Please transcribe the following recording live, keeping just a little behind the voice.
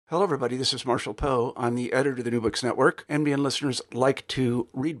Hello, everybody. This is Marshall Poe. I'm the editor of the New Books Network. NBN listeners like to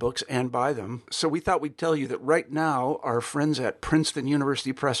read books and buy them. So we thought we'd tell you that right now, our friends at Princeton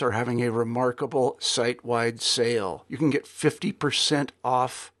University Press are having a remarkable site-wide sale. You can get 50%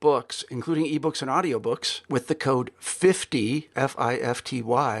 off books, including ebooks and audiobooks, with the code 50,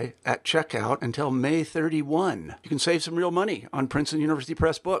 F-I-F-T-Y, at checkout until May 31. You can save some real money on Princeton University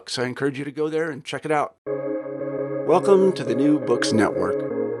Press books. I encourage you to go there and check it out. Welcome to the New Books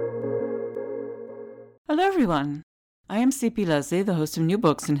Network. Hello, everyone. I am C.P. Leslie, the host of New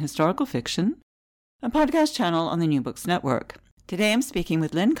Books in Historical Fiction, a podcast channel on the New Books Network. Today I'm speaking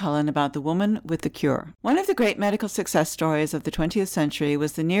with Lynn Cullen about The Woman with the Cure. One of the great medical success stories of the 20th century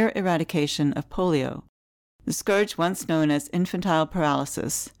was the near eradication of polio, the scourge once known as infantile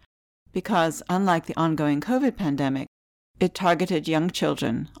paralysis, because, unlike the ongoing COVID pandemic, it targeted young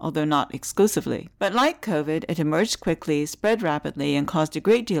children, although not exclusively. But like COVID, it emerged quickly, spread rapidly, and caused a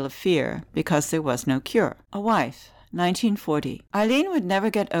great deal of fear because there was no cure. A wife, 1940. Eileen would never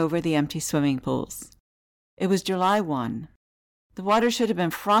get over the empty swimming pools. It was July 1. The water should have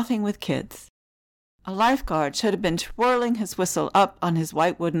been frothing with kids. A lifeguard should have been twirling his whistle up on his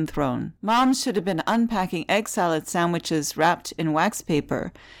white wooden throne. Moms should have been unpacking egg salad sandwiches wrapped in wax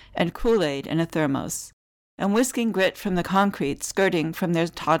paper and Kool-Aid in a thermos, and whisking grit from the concrete skirting from their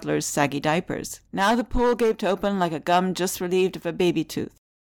toddlers' saggy diapers. Now the pool gaped open like a gum just relieved of a baby tooth.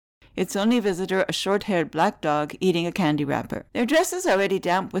 Its only visitor a short-haired black dog eating a candy wrapper. Their dresses already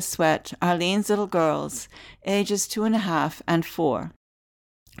damp with sweat, Arlene's little girls, ages 2.5 and 4,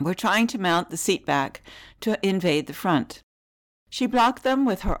 were trying to mount the seat back to invade the front. She blocked them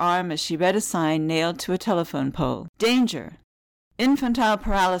with her arm as she read a sign nailed to a telephone pole. Danger! Infantile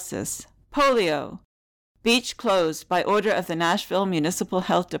paralysis! Polio! Beach closed by order of the Nashville Municipal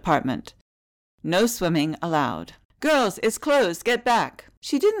Health Department. No swimming allowed. Girls, it's closed. Get back.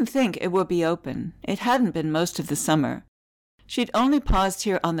 She didn't think it would be open. It hadn't been most of the summer. She'd only paused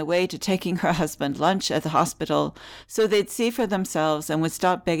here on the way to taking her husband lunch at the hospital so they'd see for themselves and would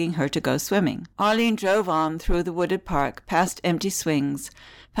stop begging her to go swimming. Arlene drove on through the wooded park, past empty swings,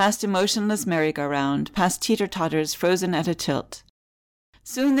 past a motionless merry-go-round, past teeter-totters frozen at a tilt.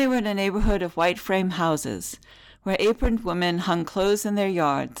 Soon they were in a neighborhood of white frame houses, where aproned women hung clothes in their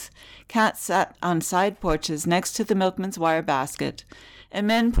yards, cats sat on side porches next to the milkman's wire basket, and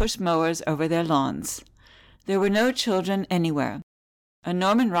men pushed mowers over their lawns. There were no children anywhere. A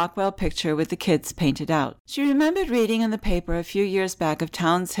Norman Rockwell picture with the kids painted out. She remembered reading in the paper a few years back of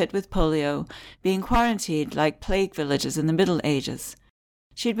towns hit with polio being quarantined like plague villages in the Middle Ages.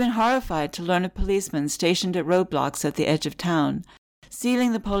 She'd been horrified to learn of policemen stationed at roadblocks at the edge of town,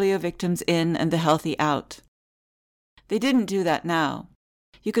 sealing the polio victims in and the healthy out. They didn't do that now.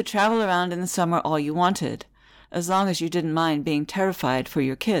 You could travel around in the summer all you wanted, as long as you didn't mind being terrified for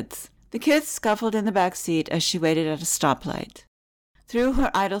your kids. The kids scuffled in the back seat as she waited at a stoplight. Through her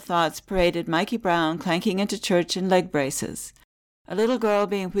idle thoughts paraded Mikey Brown clanking into church in leg braces, a little girl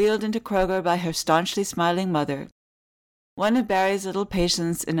being wheeled into Kroger by her staunchly smiling mother, one of Barry's little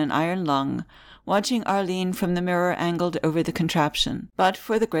patients in an iron lung, watching Arlene from the mirror angled over the contraption. But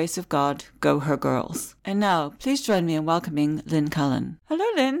for the grace of God, go her girls. And now, please join me in welcoming Lynn Cullen. Hello,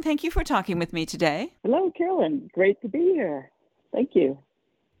 Lynn. Thank you for talking with me today. Hello, Carolyn. Great to be here. Thank you.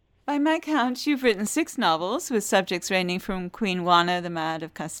 By my count, you've written 6 novels with subjects ranging from Queen Juana the Mad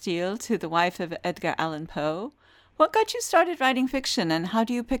of Castile to the wife of Edgar Allan Poe. What got you started writing fiction, and how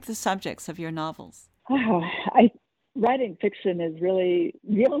do you pick the subjects of your novels? Writing fiction is really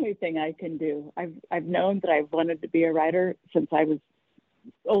the only thing I can do. I've known that I've wanted to be a writer since I was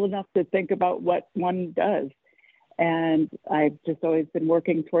old enough to think about what one does. And I've just always been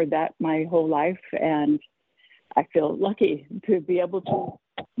working toward that my whole life. And I feel lucky to be able to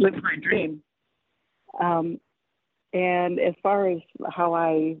live my dream. And as far as how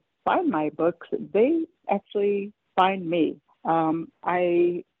I find my books, they actually find me. For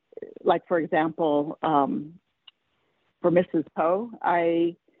example, for Mrs. Poe,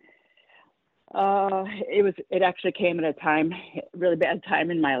 it actually came at a really bad time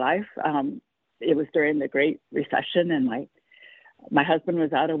in my life. It was during the Great Recession, and my husband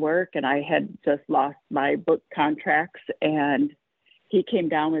was out of work, and I had just lost my book contracts, and he came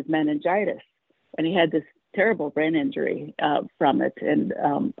down with meningitis, and he had this terrible brain injury from it. And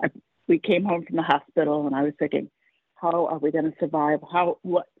we came home from the hospital, and I was thinking, how are we going to survive?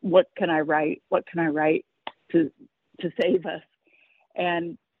 What can I write? What can I write to save us?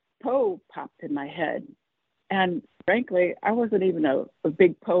 And Poe popped in my head. And frankly, I wasn't even a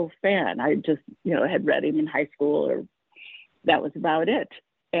big Poe fan. I just, had read him in high school, or that was about it.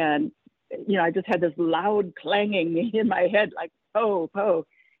 And, I just had this loud clanging in my head, like, Poe.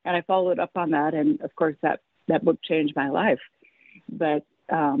 And I followed up on that. And of course, that book changed my life. But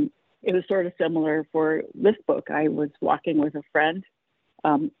it was sort of similar for this book. I was walking with a friend.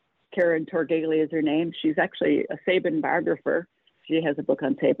 Karen Torgaglia is her name. She's actually a Sabin biographer. She has a book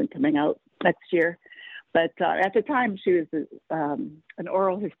on Sabin coming out next year. But at the time, she was an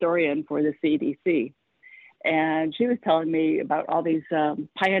oral historian for the CDC. And she was telling me about all these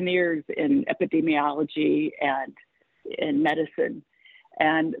pioneers in epidemiology and in medicine.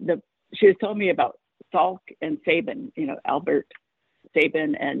 And she was telling me about Salk and Sabin, Albert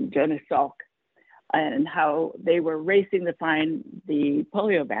Sabin and Jonas Salk, and how they were racing to find the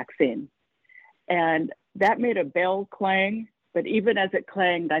polio vaccine. And that made a bell clang. But even as it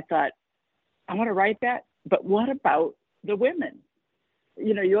clanged, I thought, I want to write that. But what about the women?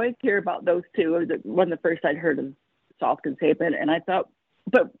 You always hear about those two. It was one of the first I'd heard of Salk and Sabin. And I thought,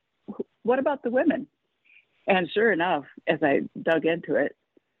 but what about the women? And sure enough, as I dug into it,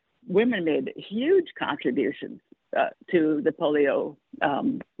 women made huge contributions to the polio,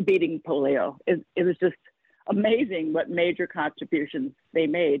 beating polio. It was just amazing what major contributions they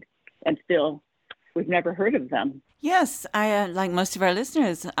made. And still, we've never heard of them. Yes, I, like most of our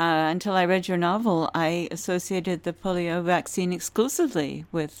listeners, until I read your novel, I associated the polio vaccine exclusively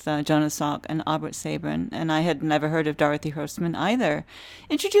with Jonas Salk and Albert Sabin, and I had never heard of Dorothy Horstman either.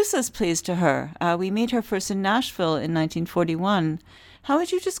 Introduce us, please, to her. We meet her first in Nashville in 1941. How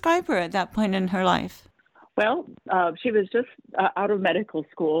would you describe her at that point in her life? Well, she was just out of medical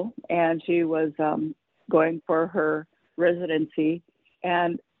school, and she was going for her residency,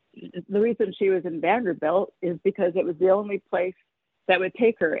 and the reason she was in Vanderbilt is because it was the only place that would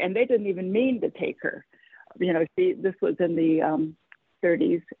take her, and they didn't even mean to take her. This was in the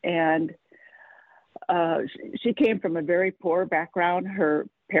 30s, and she came from a very poor background. Her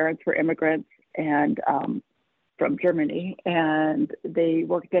parents were immigrants and from Germany, and they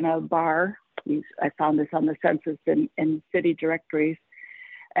worked in a bar. I found this on the census in city directories,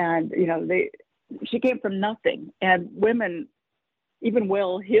 and she came from nothing, and women. Even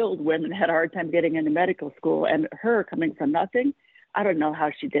well-heeled women had a hard time getting into medical school, and her coming from nothing, I don't know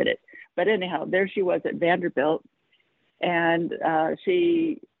how she did it. But anyhow, there she was at Vanderbilt, and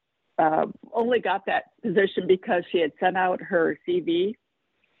she only got that position because she had sent out her CV,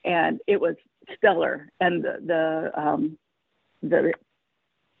 and it was stellar. And the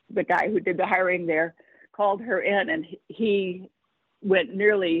guy who did the hiring there called her in, and he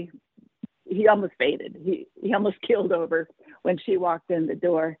almost fainted. He almost keeled over when she walked in the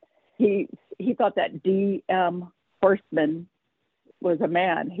door. He thought that D.M. Horstman was a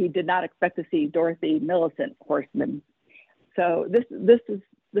man. He did not expect to see Dorothy Millicent Horstman. So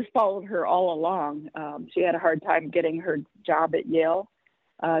this followed her all along. She had a hard time getting her job at Yale.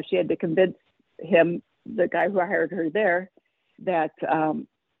 She had to convince him, the guy who hired her there, that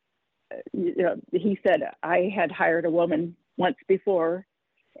he said, I had hired a woman once before,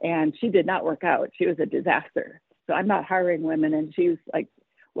 and she did not work out. She was a disaster. So I'm not hiring women. And she was like,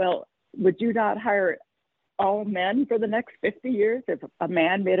 well, would you not hire all men for the next 50 years if a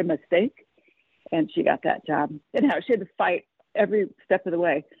man made a mistake? And she got that job. Anyhow, she had to fight every step of the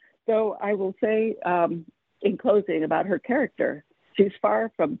way. So I will say in closing about her character, she's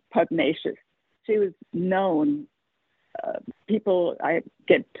far from pugnacious. She was known. I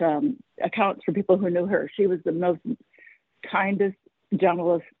get accounts from people who knew her. She was the most kindest,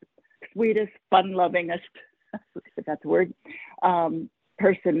 gentlest, sweetest, fun-lovingest, if that's a word,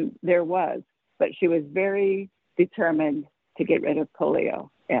 person there was. But she was very determined to get rid of polio.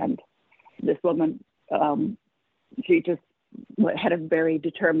 And this woman, she just had a very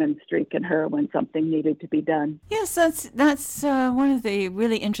determined streak in her when something needed to be done. Yes, that's one of the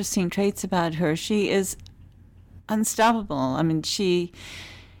really interesting traits about her. She is unstoppable. I mean, she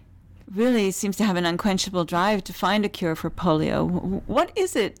really seems to have an unquenchable drive to find a cure for polio. What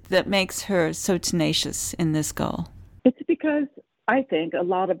is it that makes her so tenacious in this goal? It's because, I think a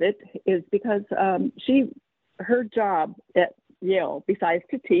lot of it is because her job at Yale, besides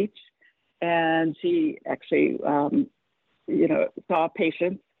to teach, and she actually, saw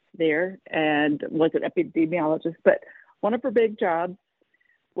patients there and was an epidemiologist, but one of her big jobs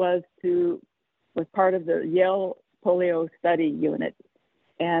was part of the Yale polio study unit.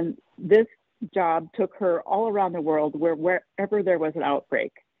 And this job took her all around the world wherever there was an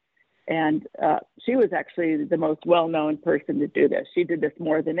outbreak. And she was actually the most well-known person to do this. She did this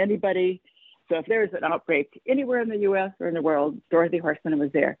more than anybody. So if there was an outbreak anywhere in the U.S. or in the world, Dorothy Horstman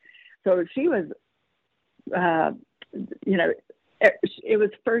was there. So she was, it was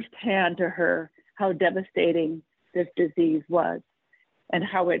firsthand to her how devastating this disease was and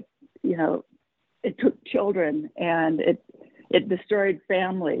how it took children and it It destroyed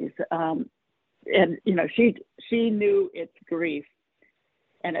families. And, she knew its grief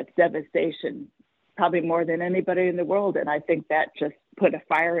and its devastation probably more than anybody in the world. And I think that just put a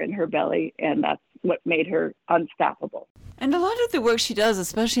fire in her belly, and that's what made her unstoppable. And a lot of the work she does,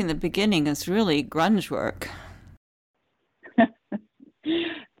 especially in the beginning, is really grunge work.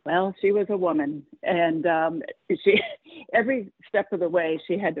 Well, she was a woman, and every step of the way,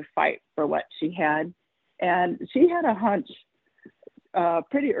 she had to fight for what she had. And she had a hunch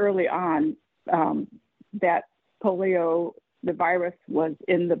pretty early on that polio, the virus, was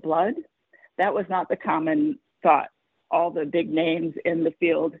in the blood. That was not the common thought. All the big names in the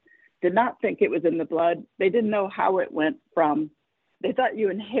field did not think it was in the blood. They didn't know how it went they thought you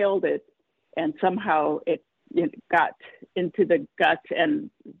inhaled it and somehow it got into the gut and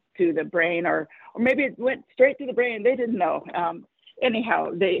to the brain, or maybe it went straight to the brain. They didn't know.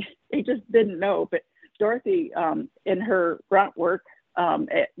 Anyhow, they just didn't know. But Dorothy, in her grunt work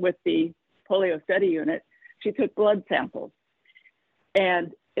with the polio study unit, she took blood samples.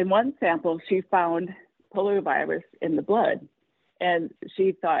 And in one sample, she found poliovirus in the blood. And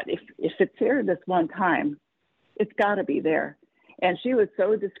she thought, if it's here this one time, it's got to be there. And she was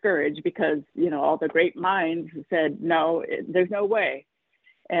so discouraged because, all the great minds said, no, there's no way.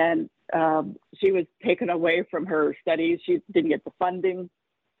 And she was taken away from her studies. She didn't get the funding.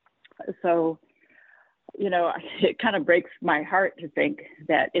 So, it kind of breaks my heart to think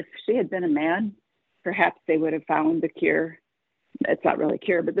that if she had been a man, perhaps they would have found the cure. It's not really a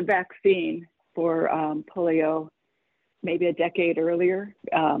cure, but the vaccine for polio maybe a decade earlier.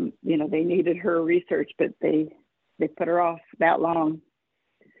 They needed her research, but they put her off that long.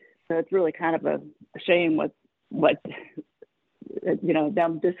 So it's really kind of a shame what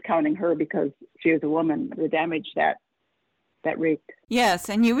them discounting her because she was a woman, the damage that wreaked. Yes,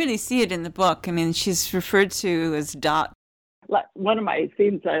 and you really see it in the book. I mean, she's referred to as Dot. One of my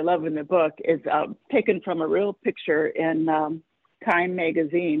scenes I love in the book is taken from a real picture in Time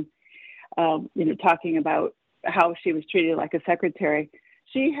magazine, talking about how she was treated like a secretary.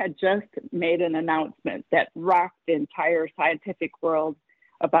 She had just made an announcement that rocked the entire scientific world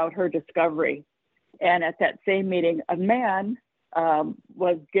about her discovery. And at that same meeting, a man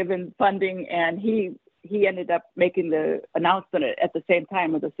was given funding, and he ended up making the announcement at the same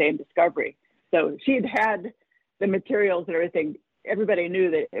time with the same discovery. So she'd had the materials and everything. Everybody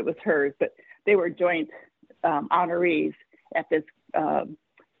knew that it was hers, but they were joint honorees at this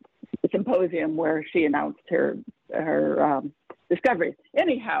symposium where she announced her discovery.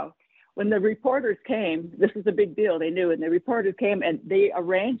 Anyhow, when the reporters came, this is a big deal. They knew, and the reporters came and they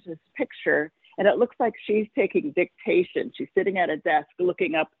arranged this picture, and it looks like she's taking dictation. She's sitting at a desk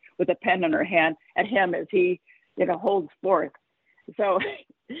looking up with a pen in her hand at him as he, holds forth. So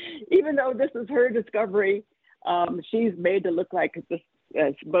even though this is her discovery, she's made to look like this,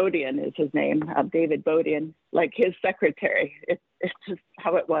 Bodian is his name, David Bodian, like his secretary. It's just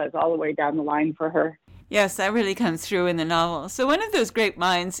how it was all the way down the line for her. Yes, that really comes through in the novel. So one of those great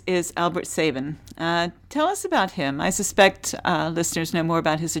minds is Albert Sabin. Tell us about him. I suspect listeners know more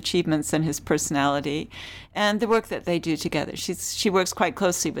about his achievements than his personality and the work that they do together. She works quite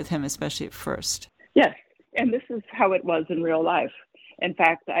closely with him, especially at first. Yes, and this is how it was in real life. In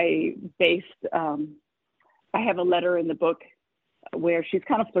fact, I have a letter in the book where she's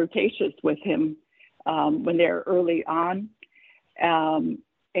kind of flirtatious with him when they're early on.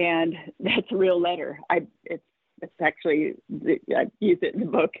 And that's a real letter. It's actually, I use it in the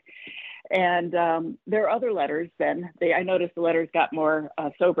book. And there are other letters then. I noticed the letters got more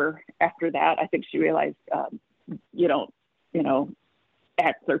sober after that. I think she realized you don't,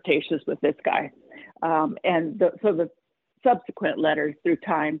 act flirtatious with this guy. And so the subsequent letters through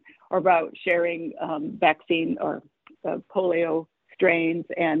time are about sharing vaccine or polio strains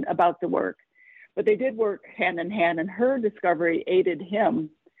and about the work. But they did work hand in hand, and her discovery aided him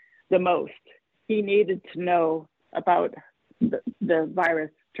the most. He needed to know about the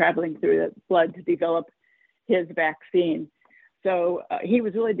virus traveling through the blood to develop his vaccine. So he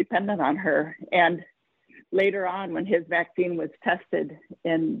was really dependent on her. And later on, when his vaccine was tested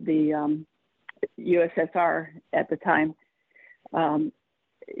in the USSR at the time,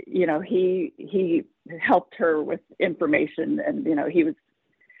 he helped her with information, and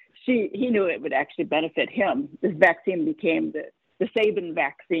he knew it would actually benefit him. This vaccine became the Sabin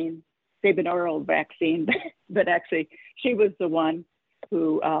vaccine, Sabin oral vaccine, but actually she was the one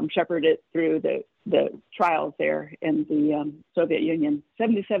who shepherded it through the trials there in the Soviet Union.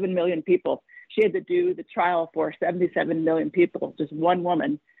 77 million people. She had to do the trial for 77 million people, just one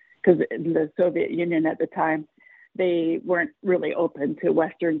woman, because in the Soviet Union at the time, they weren't really open to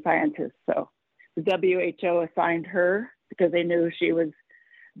Western scientists. So the WHO assigned her because they knew she was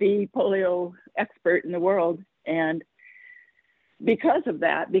the polio expert in the world. And because of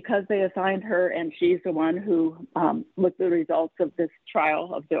that, because they assigned her, and she's the one who looked at the results of this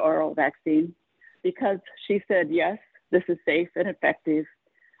trial of the oral vaccine, because she said, yes, this is safe and effective.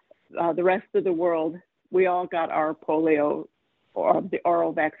 The rest of the world, we all got our polio or the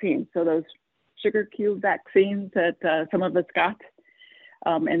oral vaccine. So those sugar cube vaccines that some of us got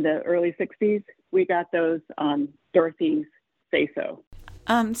in the early 60s, we got those on Dorothy's say-so.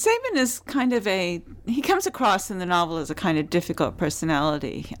 Sabin is kind of he comes across in the novel as a kind of difficult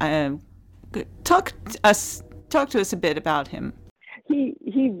personality. Talk to us a bit about him. He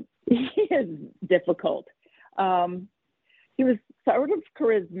is difficult. He was sort of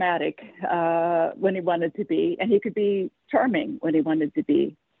charismatic when he wanted to be, and he could be charming when he wanted to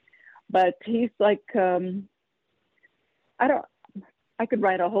be. But he's like, I could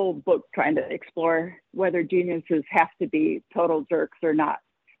write a whole book trying to explore whether geniuses have to be total jerks or not.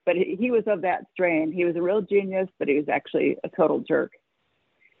 But he was of that strain. He was a real genius, but he was actually a total jerk.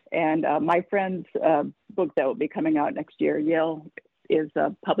 And my friend's book that will be coming out next year, Yale is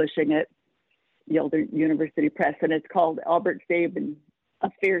publishing it, Yale University Press, and it's called Albert Sabin,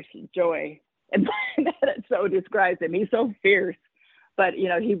 A Fierce Joy. And that so describes him. He's so fierce, but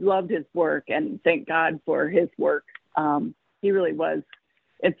he loved his work, and thank God for his work. He really was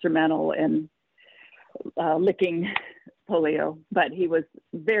instrumental in licking polio, but he was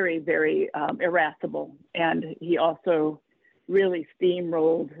very, very irascible. And he also really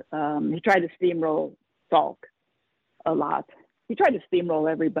steamrolled. He tried to steamroll Salk a lot. He tried to steamroll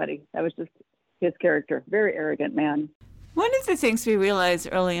everybody. That was just his character. Very arrogant man. One of the things we realized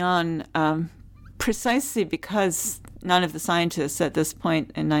early on, precisely because none of the scientists at this point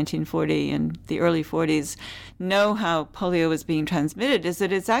in 1940 and the early 40s know how polio was being transmitted, is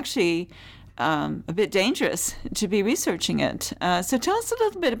that it's actually a bit dangerous to be researching it. So tell us a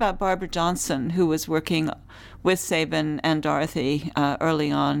little bit about Barbara Johnson, who was working with Sabin and Dorothy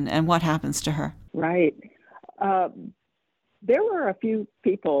early on, and what happens to her. Right. There were a few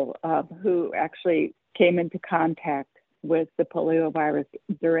people who actually came into contact with the polio virus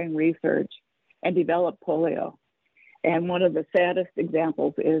during research and developed polio. And one of the saddest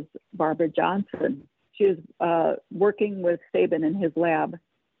examples is Barbara Johnson. She was working with Sabin in his lab,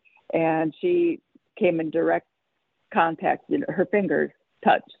 and she came in direct contact. Her fingers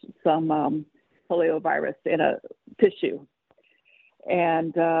touched some polio virus in a tissue,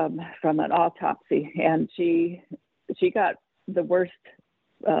 and from an autopsy. And she got the worst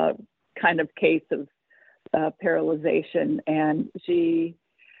kind of case of paralyzation, and she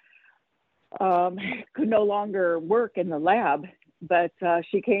could no longer work in the lab, but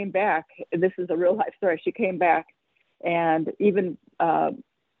she came back. This is a real life story. She came back, and even,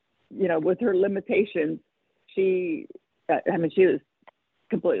 with her limitations, she was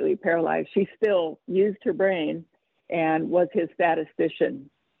completely paralyzed. She still used her brain and was his statistician.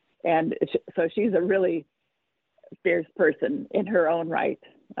 And so she's a really fierce person in her own right.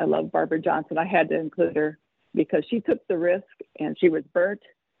 I love Barbara Johnson. I had to include her because she took the risk, and she was burnt,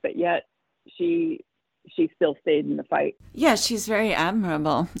 but yet she still stayed in the fight. Yeah, she's very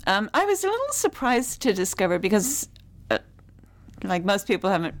admirable. I was a little surprised to discover, because like most people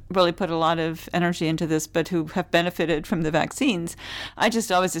haven't really put a lot of energy into this, but who have benefited from the vaccines, I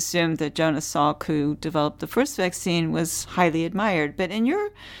just always assumed that Jonas Salk, who developed the first vaccine, was highly admired. But in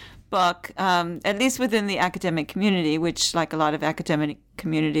your book, at least within the academic community, which, like a lot of academic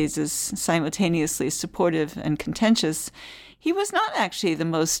communities, is simultaneously supportive and contentious, he was not actually the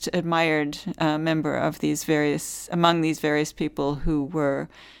most admired member of among these various people who were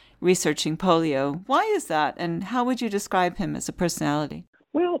researching polio. Why is that, and how would you describe him as a personality?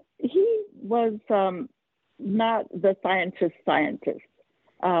 Well, he was not the scientist.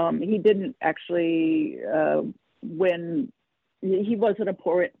 He didn't actually win. He wasn't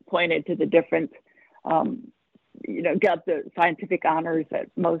appointed to the different, got the scientific honors that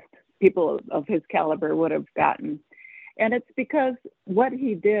most people of his caliber would have gotten. And it's because what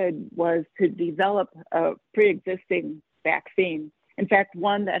he did was to develop a pre-existing vaccine. In fact,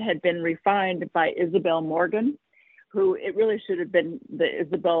 one that had been refined by Isabel Morgan, who it really should have been the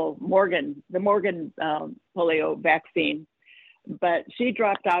Morgan polio vaccine. But she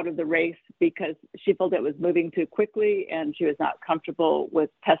dropped out of the race because she felt it was moving too quickly, and she was not comfortable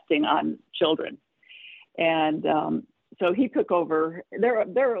with testing on children. And so he took over. There are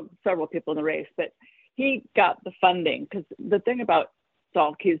several people in the race, but he got the funding, because the thing about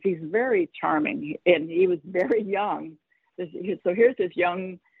Salk is he's very charming, and he was very young. So here's this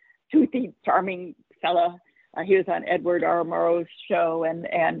young, toothy, charming fella. He was on Edward R. Murrow's show, and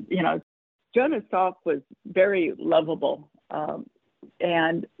Jonas Salk was very lovable.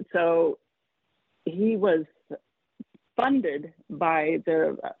 And so he was funded by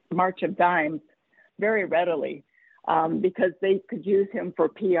the March of Dimes very readily because they could use him for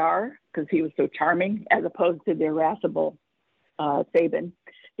PR because he was so charming as opposed to the irascible Sabin.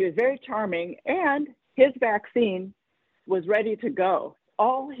 He was very charming, and his vaccine was ready to go.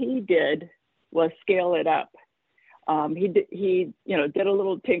 All he did was scale it up. He did a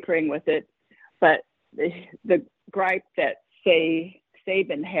little tinkering with it, but the gripe that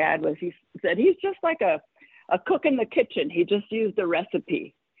Sabin had was he said he's just like a cook in the kitchen. He just used a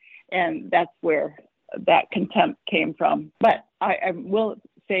recipe, and that's where that contempt came from. But I will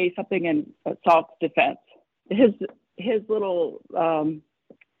say something in Salk's defense. His little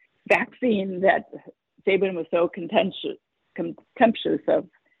vaccine that Sabin was so contemptuous of,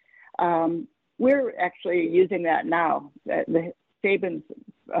 we're actually using that now. The Sabin's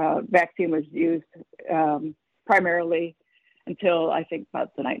vaccine was used primarily until I think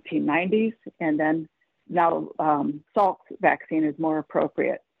about the 1990s, and then now Salk's vaccine is more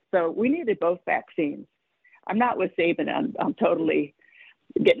appropriate. So we needed both vaccines. I'm not with Sabin. I'm totally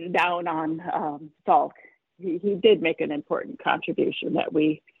getting down on Salk. He did make an important contribution that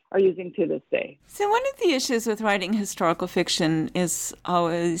we are using to this day. So one of the issues with writing historical fiction is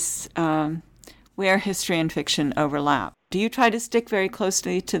always where history and fiction overlap. Do you try to stick very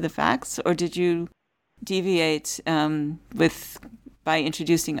closely to the facts, or did you deviate by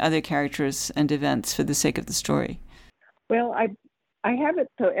introducing other characters and events for the sake of the story? Well, I have it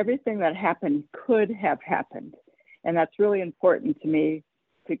so everything that happened could have happened, and that's really important to me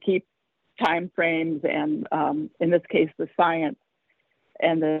to keep time frames and, in this case, the science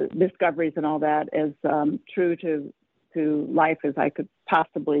and the discoveries and all that as true to life as I could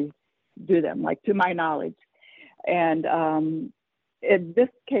possibly do them, like to my knowledge. And in this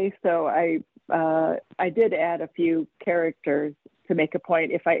case, though, I did add a few characters to make a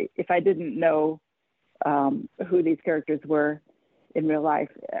point if I didn't know who these characters were in real life.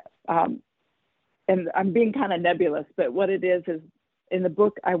 And I'm being kind of nebulous, but what it is in the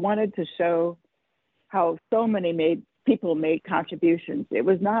book, I wanted to show how so many people made contributions. It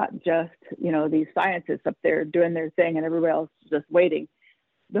was not just, these scientists up there doing their thing and everybody else just waiting.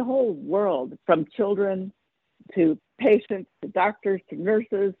 The whole world, from children to patients, to doctors, to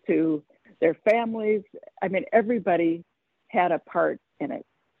nurses, to their families. I mean, everybody had a part in it.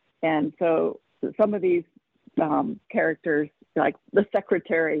 And so some of these characters, like the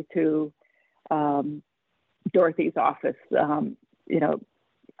secretary to Dorothy's office, I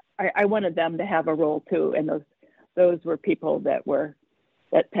wanted them to have a role too. And those were people that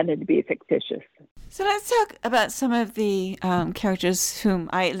tended to be fictitious. So let's talk about some of the characters whom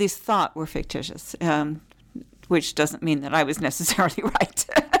I at least thought were fictitious, which doesn't mean that I was necessarily right.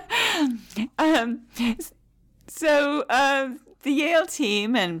 So the Yale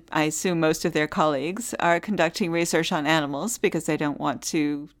team, and I assume most of their colleagues, are conducting research on animals because they don't want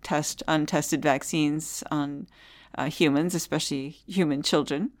to test untested vaccines on humans, especially human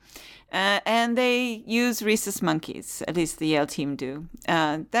children. And they use rhesus monkeys, at least the Yale team do.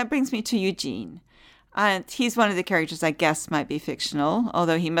 That brings me to Eugene. He's one of the characters I guess might be fictional,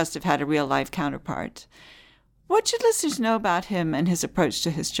 although he must have had a real-life counterpart. What should listeners know about him and his approach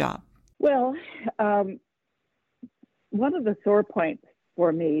to his job? Well, one of the sore points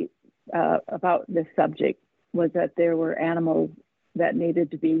for me about this subject was that there were animals that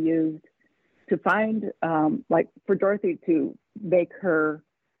needed to be used to find, like for Dorothy to make her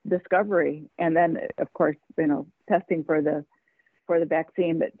discovery, and then of course, testing for the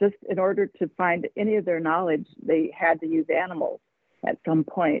vaccine. But just in order to find any of their knowledge, they had to use animals at some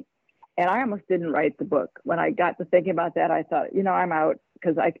point. And I almost didn't write the book. When I got to thinking about that, I thought, I'm out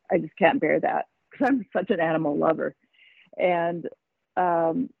because I just can't bear that because I'm such an animal lover. And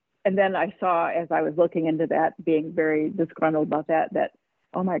then I saw, as I was looking into that, being very disgruntled about that,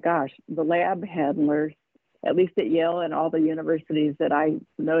 oh my gosh, the lab handlers, at least at Yale and all the universities that I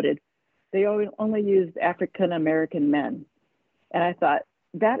noted, they only used African-American men. And I thought,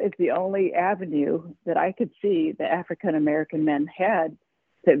 that is the only avenue that I could see the African-American men had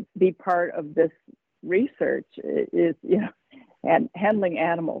to be part of this research is, and handling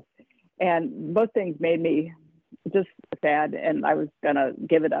animals. And both things made me just sad, and I was going to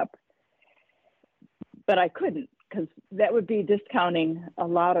give it up. But I couldn't, because that would be discounting a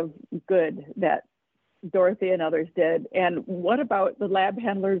lot of good that Dorothy and others did. And what about the lab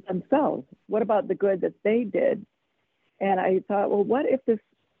handlers themselves? What about the good that they did? And I thought, well, what if this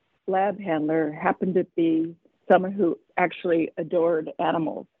lab handler happened to be someone who actually adored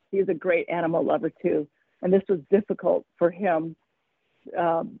animals? He's a great animal lover too. And this was difficult for him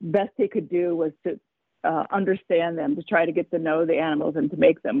best he could do was to understand them, to try to get to know the animals and to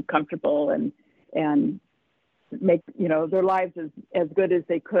make them comfortable and make, their lives as good as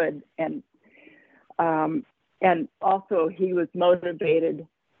they could. And also he was motivated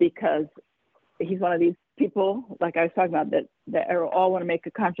because he's one of these people, like I was talking about, that all want to make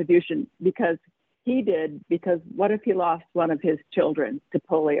a contribution because he did, because what if he lost one of his children to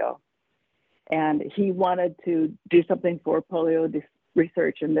polio? And he wanted to do something for polio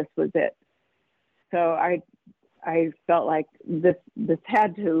research, and this was it. So I felt like this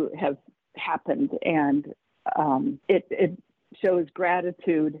had to have happened, and it shows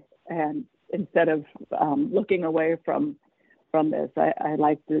gratitude. And instead of looking away from this, I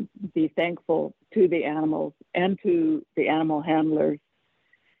like to be thankful to the animals and to the animal handlers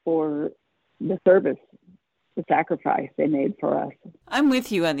for the service, the sacrifice they made for us. I'm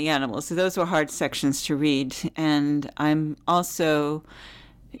with you on the animals. So those were hard sections to read. And I'm also,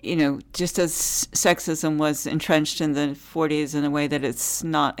 just as sexism was entrenched in the 40s in a way that it's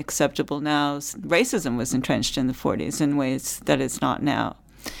not acceptable now, racism was entrenched in the 40s in ways that it's not now.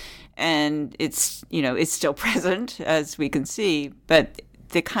 And it's still present, as we can see, but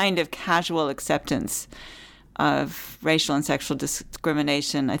the kind of casual acceptance of racial and sexual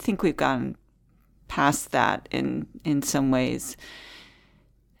discrimination, I think we've gone past that in some ways.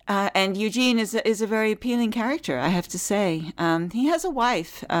 And Eugene is a very appealing character, I have to say. He has a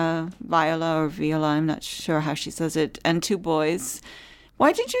wife, Viola, I'm not sure how she says it, and 2 boys.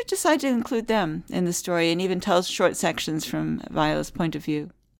 Why did you decide to include them in the story and even tell short sections from Viola's point of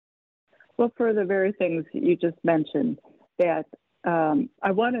view? Well, for the very things you just mentioned, that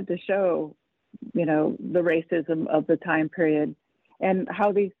I wanted to show, the racism of the time period and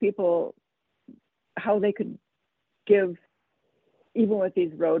how these people, how they could give, even with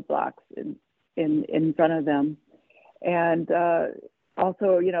these roadblocks in front of them. And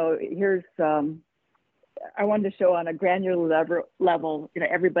also, here's, I wanted to show on a granular level,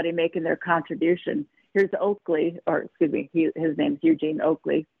 everybody making their contribution. Here's Oakley, his name's Eugene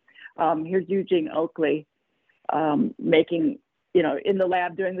Oakley. Here's Eugene Oakley making, in the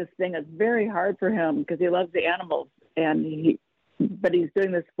lab doing this thing that's very hard for him because he loves the animals, but he's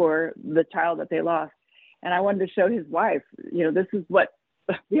doing this for the child that they lost. And I wanted to show his wife, this is what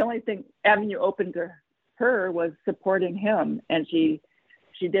the only avenue open to her was supporting him, and she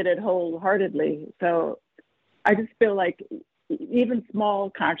did it wholeheartedly. So I just feel like even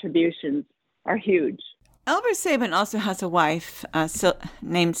small contributions are huge. Albert Sabin also has a wife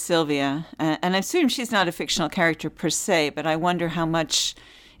named Sylvia, and I assume she's not a fictional character per se, but I wonder how much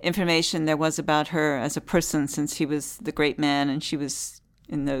information there was about her as a person, since he was the great man and she was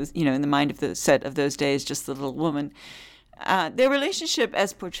in those, in the mind of the set of those days, just the little woman. Their relationship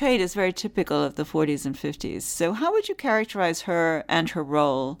as portrayed is very typical of the 40s and 50s. So how would you characterize her and her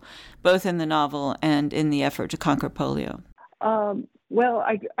role, both in the novel and in the effort to conquer polio? Well,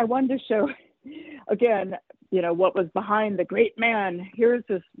 I wanted to show, again, what was behind the great man. Here's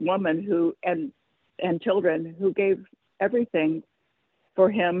this woman who, and children who gave everything for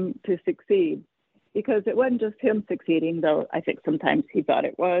him to succeed. Because it wasn't just him succeeding, though I think sometimes he thought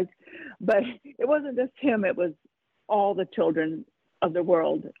it was. But it wasn't just him, it was all the children of the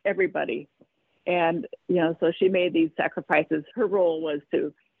world, everybody. And, so she made these sacrifices. Her role was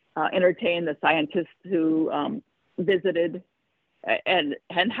to entertain the scientists who visited and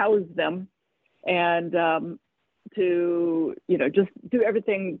housed them, and to, just do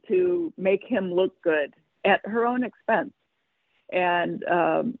everything to make him look good at her own expense. And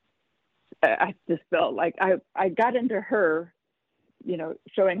I just felt like I got into her,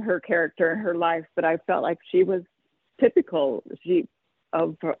 showing her character and her life, but I felt like she was typical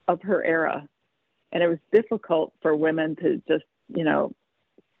of her era. And it was difficult for women to just,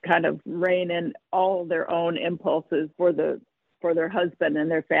 kind of rein in all their own impulses for their husband and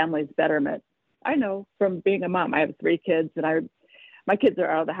their family's betterment. I know from being a mom, I have 3 kids, and my kids are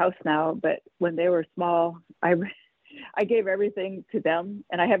out of the house now, but when they were small, I gave everything to them,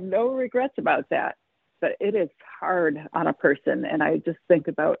 and I have no regrets about that. But it is hard on a person, and I just think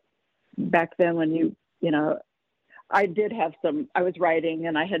about back then when I did have I was writing,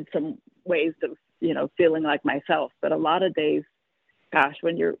 and I had some ways of, feeling like myself. But a lot of days, gosh,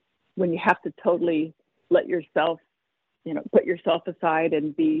 when you have to totally let yourself, put yourself aside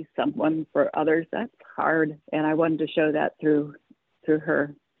and be someone for others, that's hard. And I wanted to show that through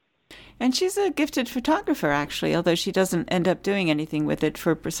her. And she's a gifted photographer, actually, although she doesn't end up doing anything with it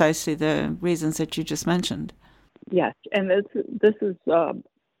for precisely the reasons that you just mentioned. Yes, and this is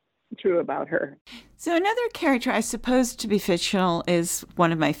true about her. So another character I suppose to be fictional is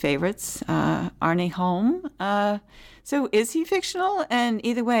one of my favorites, Arne Holm. So is he fictional? And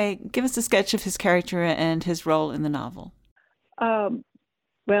either way, give us a sketch of his character and his role in the novel.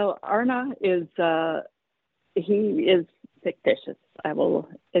 Well, Arne is, he is fictitious, I will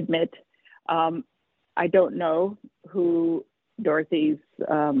admit. I don't know who Dorothy's,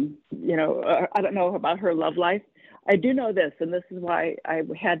 I don't know about her love life. I do know this, and this is why I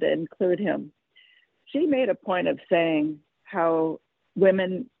had to include him. She made a point of saying how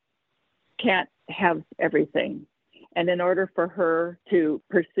women can't have everything. And in order for her to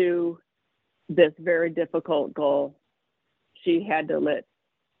pursue this very difficult goal, she had to let,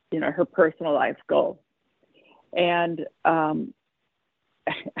 her personal life go. And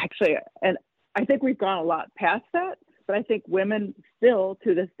actually, and I think we've gone a lot past that, but I think women still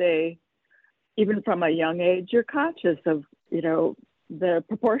to this day, even from a young age, you're conscious of, the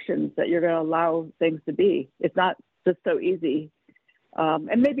proportions that you're going to allow things to be. It's not just so easy.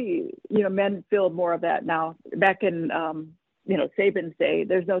 And maybe, men feel more of that now. Back in, Sabin's day,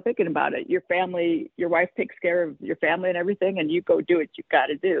 there's no thinking about it. Your family, your wife takes care of your family and everything, and you go do what you've got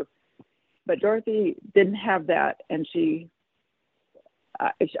to do. But Dorothy didn't have that, and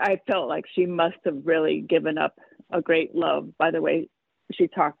I felt like she must have really given up a great love. By the way, she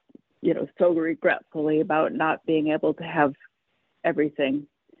talked, so regretfully about not being able to have everything.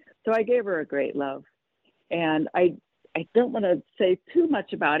 So I gave her a great love. And I don't want to say too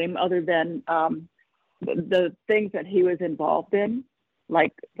much about him other than the things that he was involved in,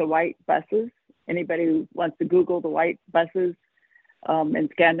 like the white buses. Anybody who wants to Google the white buses in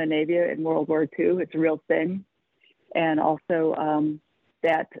Scandinavia in World War II, it's a real thing. And also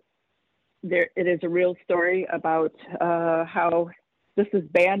that it is a real story about how this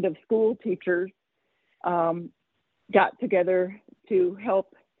band of school teachers got together to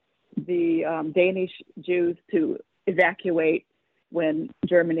help the Danish Jews to evacuate when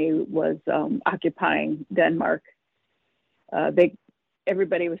Germany was occupying Denmark.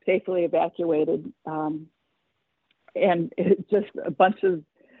 Everybody was safely evacuated, and it's just a bunch of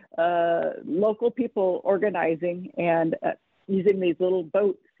local people organizing and using these little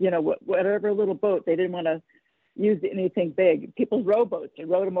boats, whatever little boat. They didn't want to use anything big. People's rowboats, and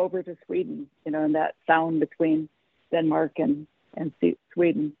rowed them over to Sweden, in that sound between Denmark and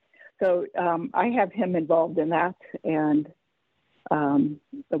Sweden. So I have him involved in that, and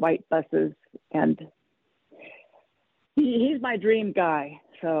the white buses, and he's my dream guy.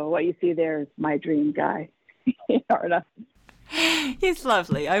 So what you see there is my dream guy. He's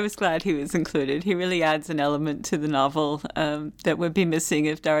lovely. I was glad he was included. He really adds an element to the novel that would be missing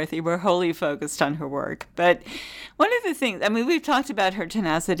if Dorothy were wholly focused on her work. But one of the things, we've talked about her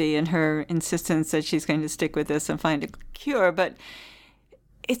tenacity and her insistence that she's going to stick with this and find a cure, but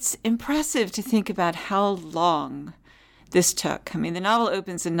it's impressive to think about how long this took. The novel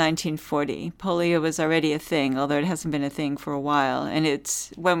opens in 1940. Polio was already a thing, although it hasn't been a thing for a while. And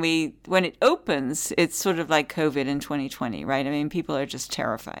it's when it opens, it's sort of like COVID in 2020, right? People are just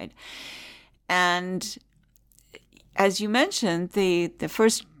terrified. And as you mentioned, the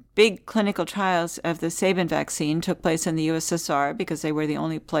first big clinical trials of the Sabin vaccine took place in the USSR because they were the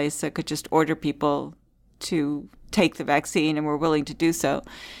only place that could just order people to take the vaccine and were willing to do so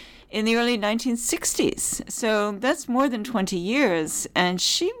in the early 1960s. So that's more than 20 years. And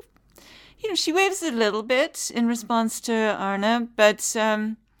she waves a little bit in response to Arne, but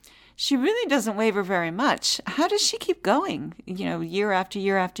she really doesn't waver very much. How does she keep going, year after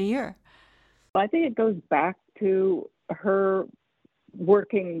year after year? I think it goes back to her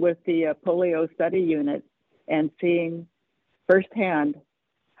working with the polio study unit and seeing firsthand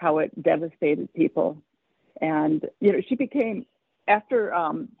how it devastated people. And, she became, after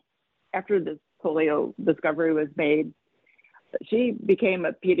this polio discovery was made, she became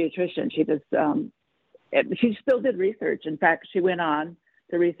a pediatrician. She still did research. In fact, she went on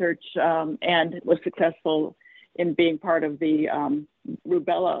to research and was successful in being part of the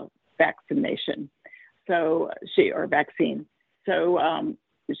rubella vaccination. Vaccine. So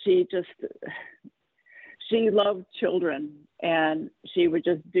she loved children, and she would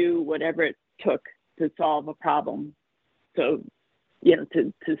just do whatever it took to solve a problem. So,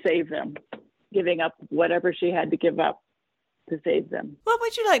 to save them, giving up whatever she had to give up to save them. What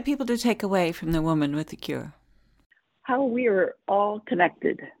would you like people to take away from The Woman with the Cure? How we are all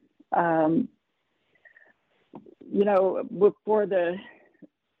connected. Before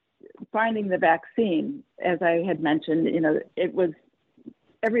finding the vaccine, as I had mentioned, it was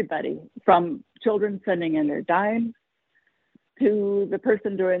everybody, from children sending in their dimes to the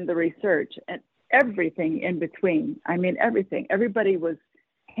person doing the research, and everything in between. Everything. Everybody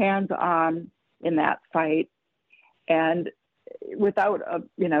hands-on in that fight. And without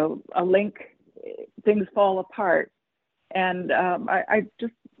a link, things fall apart. And I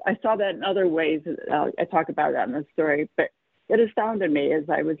saw that in other ways. I talk about that in the story, but it astounded me as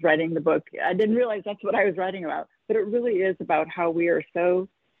I was writing the book. I didn't realize that's what I was writing about, but it really is about how we are so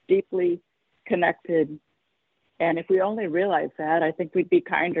deeply connected. And if we only realized that, I think we'd be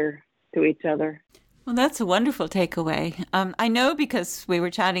kinder to each other. Well, that's a wonderful takeaway. I know because we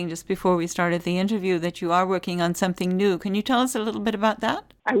were chatting just before we started the interview that you are working on something new. Can you tell us a little bit about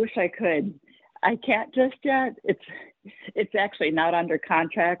that? I wish I could. I can't just yet. It's actually not under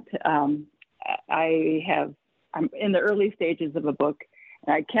contract. I'm in the early stages of a book,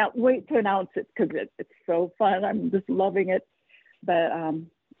 and I can't wait to announce it because it's so fun. I'm just loving it. But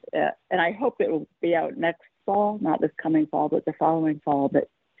and I hope it will be out next fall, not this coming fall, but the following fall. But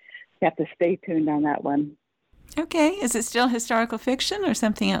you have to stay tuned on that one. Okay. Is it still historical fiction or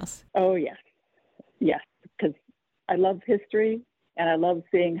something else? Oh, yes. Yes, because I love history, and I love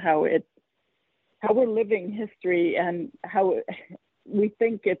seeing how we're living history and how we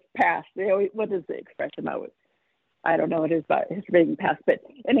think it's past. What is the expression about it? I don't know what it is about history being past. But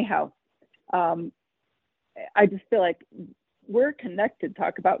anyhow, I just feel like we're connected.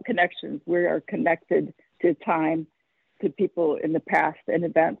 Talk about connections. We are connected to time, to people in the past and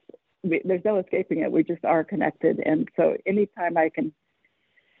events. There's no escaping it. We just are connected. And so anytime I can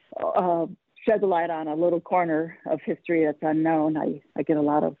shed the light on a little corner of history that's unknown, I get a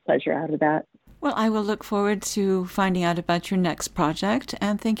lot of pleasure out of that. Well, I will look forward to finding out about your next project.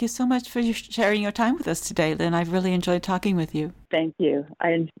 And thank you so much for sharing your time with us today, Lynn. I've really enjoyed talking with you. Thank you.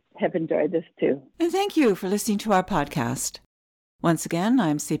 I have enjoyed this too. And thank you for listening to our podcast. Once again,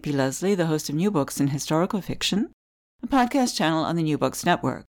 I'm C.P. Leslie, the host of New Books in Historical Fiction, a podcast channel on the New Books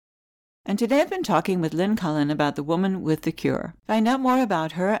Network. And today I've been talking with Lynn Cullen about The Woman with the Cure. Find out more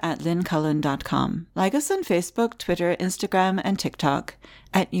about her at lynncullen.com. Like us on Facebook, Twitter, Instagram, and TikTok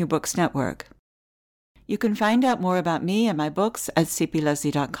at New Books Network. You can find out more about me and my books at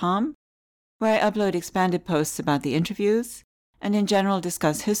cpleslie.com, where I upload expanded posts about the interviews and in general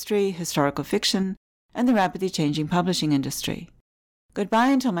discuss history, historical fiction, and the rapidly changing publishing industry. Goodbye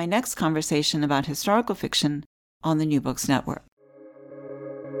until my next conversation about historical fiction on the New Books Network.